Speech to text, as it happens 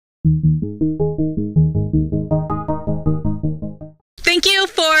Thank you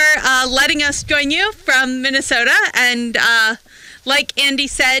for letting us join you from Minnesota. And like Andy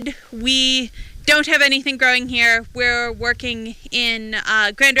said, we don't have anything growing here. We're working in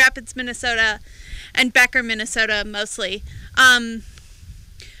Grand Rapids, Minnesota, and Becker, Minnesota, mostly.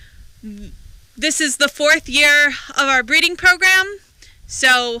 This is the 4th year of our breeding program,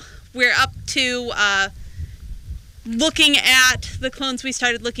 so we're up to looking at the clones we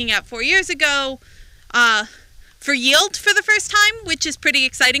started looking at 4 years ago for yield for the first time, which is pretty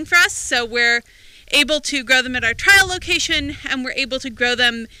exciting for us. So we're able to grow them at our trial location, and we're able to grow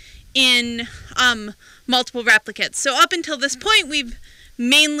them in multiple replicates. So up until this point, we've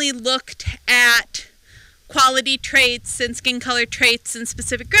mainly looked at quality traits and skin color traits and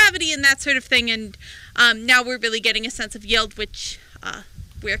specific gravity and that sort of thing, and now we're really getting a sense of yield, which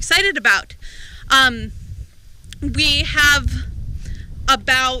we're excited about. We have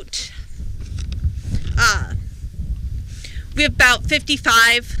about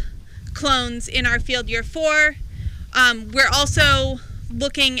 55 clones in our field year 4. We're also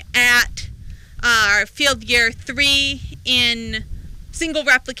looking at our field year 3 in single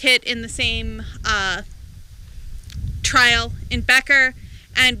replicate in the same trial in Becker,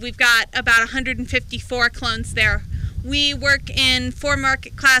 and we've got about 154 clones there. We work in 4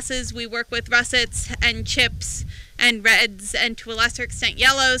 market classes. We work with russets and chips and reds and to a lesser extent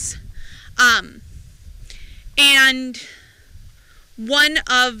yellows. And one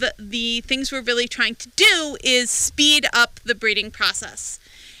of the things we're really trying to do is speed up the breeding process,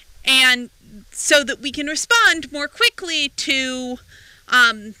 and so that we can respond more quickly to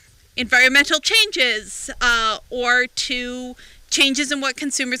environmental changes or to changes in what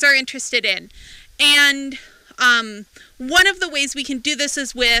consumers are interested in. And one of the ways we can do this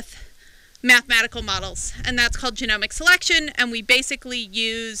is with mathematical models, and that's called genomic selection, and we basically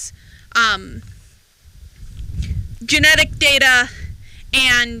use genetic data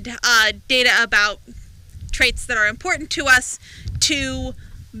and data about traits that are important to us to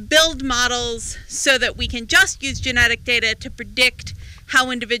build models so that we can just use genetic data to predict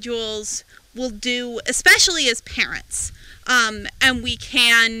how individuals will do, especially as parents. And we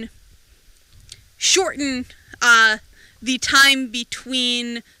can shorten the time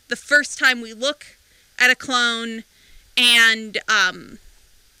between the first time we look at a clone and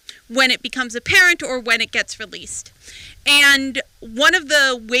when it becomes apparent or when it gets released. And one of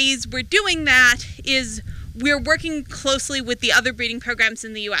the ways we're doing that is we're working closely with the other breeding programs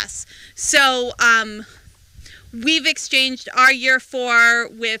in the US. So we've exchanged our year 4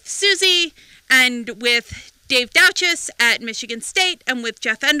 with Susie and with Dave Douchis at Michigan State and with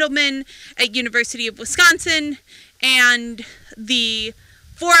Jeff Endelman at University of Wisconsin. And the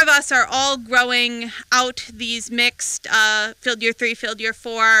 4 of us are all growing out these mixed field year 3, field year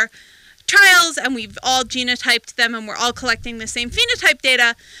 4 trials, and we've all genotyped them, and we're all collecting the same phenotype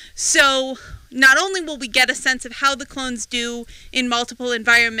data. So not only will we get a sense of how the clones do in multiple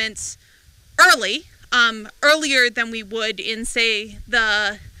environments earlier than we would in, say,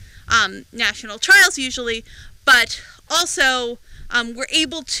 the national trials usually, but also we're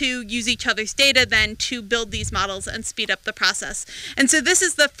able to use each other's data then to build these models and speed up the process. And so this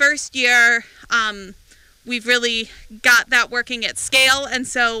is the first year we've really got that working at scale, and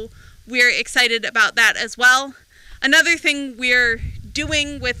so we're excited about that as well. Another thing we're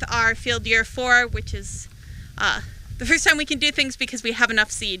doing with our field year 4, which is the first time we can do things because we have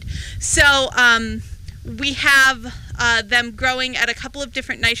enough seed. So we have them growing at a couple of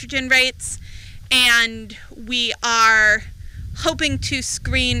different nitrogen rates, and we are hoping to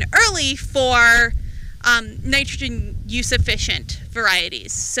screen early for nitrogen use efficient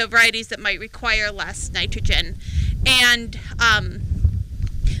varieties, so varieties that might require less nitrogen. And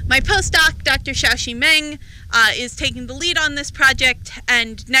my postdoc, Dr. Xiaoxi Meng, is taking the lead on this project,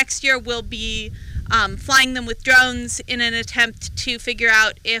 and next year we'll be flying them with drones in an attempt to figure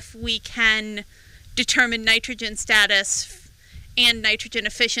out if we can determine nitrogen status and nitrogen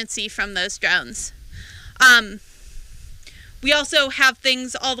efficiency from those drones. We also have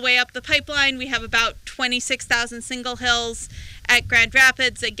things all the way up the pipeline. We have about 26,000 single hills at Grand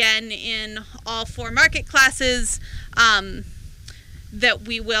Rapids, again in all 4 market classes, that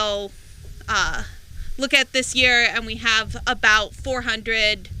we will look at this year, and we have about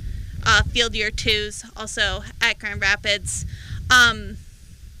 400 field year 2s also at Grand Rapids.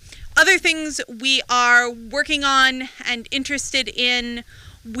 Other things we are working on and interested in,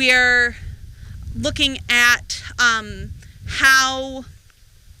 we're looking at how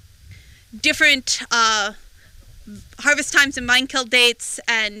different harvest times and vine kill dates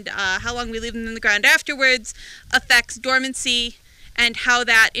and how long we leave them in the ground afterwards affects dormancy and how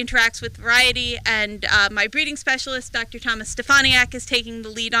that interacts with variety. And my breeding specialist, Dr. Thomas Stefaniak, is taking the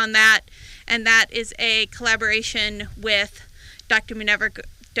lead on that. And that is a collaboration with Dr. Munever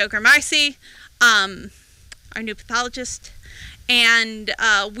Dogar-Marcy, our new pathologist. And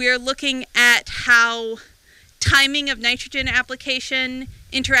we're looking at how timing of nitrogen application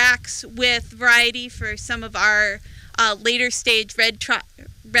interacts with variety for some of our later stage red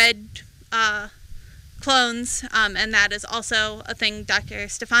clones, and that is also a thing Dr.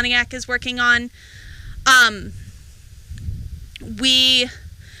 Stefaniak is working on. We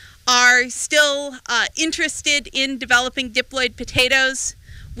are still interested in developing diploid potatoes.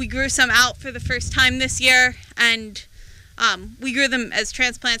 We grew some out for the first time this year, and we grew them as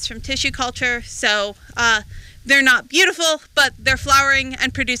transplants from tissue culture, so they're not beautiful, but they're flowering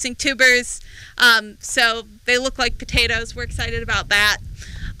and producing tubers, so they look like potatoes. We're excited about that.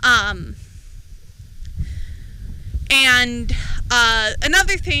 And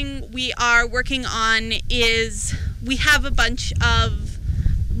another thing we are working on is we have a bunch of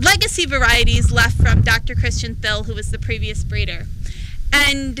legacy varieties left from Dr. Christian Thill, who was the previous breeder.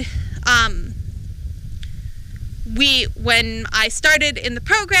 And when I started in the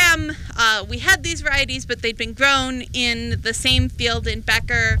program, we had these varieties, but they'd been grown in the same field in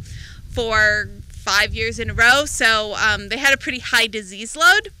Becker for 5 years in a row, so they had a pretty high disease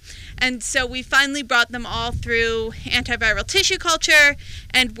load. And so we finally brought them all through antiviral tissue culture,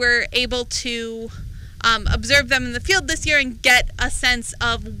 and we're able to observe them in the field this year and get a sense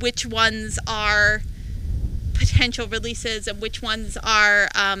of which ones are potential releases and which ones are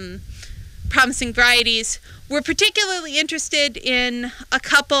promising varieties. We're particularly interested in a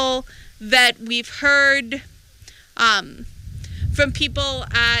couple that we've heard from people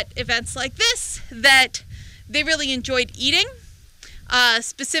at events like this that they really enjoyed eating.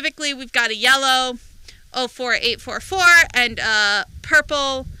 Specifically, we've got a yellow 04844 and a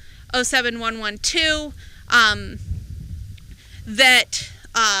purple 07112 that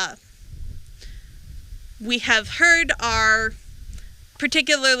we have heard are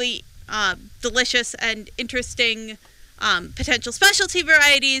particularly delicious and interesting potential specialty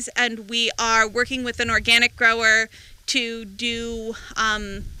varieties, and we are working with an organic grower to do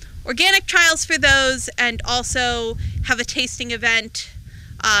organic trials for those, and also have a tasting event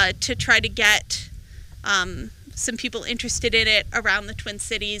to try to get some people interested in it around the Twin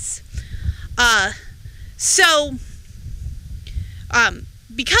Cities.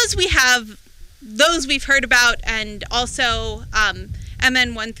 Because we have those we've heard about, and also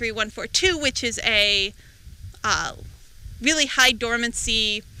MN13142, which is a really high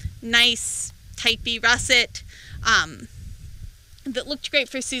dormancy, nice typey russet that looked great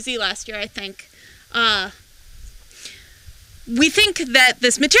for Susie last year, I think. We think that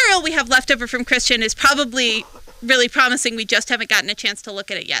this material we have left over from Christian is probably really promising. We just haven't gotten a chance to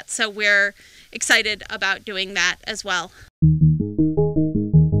look at it yet, so we're excited about doing that as well.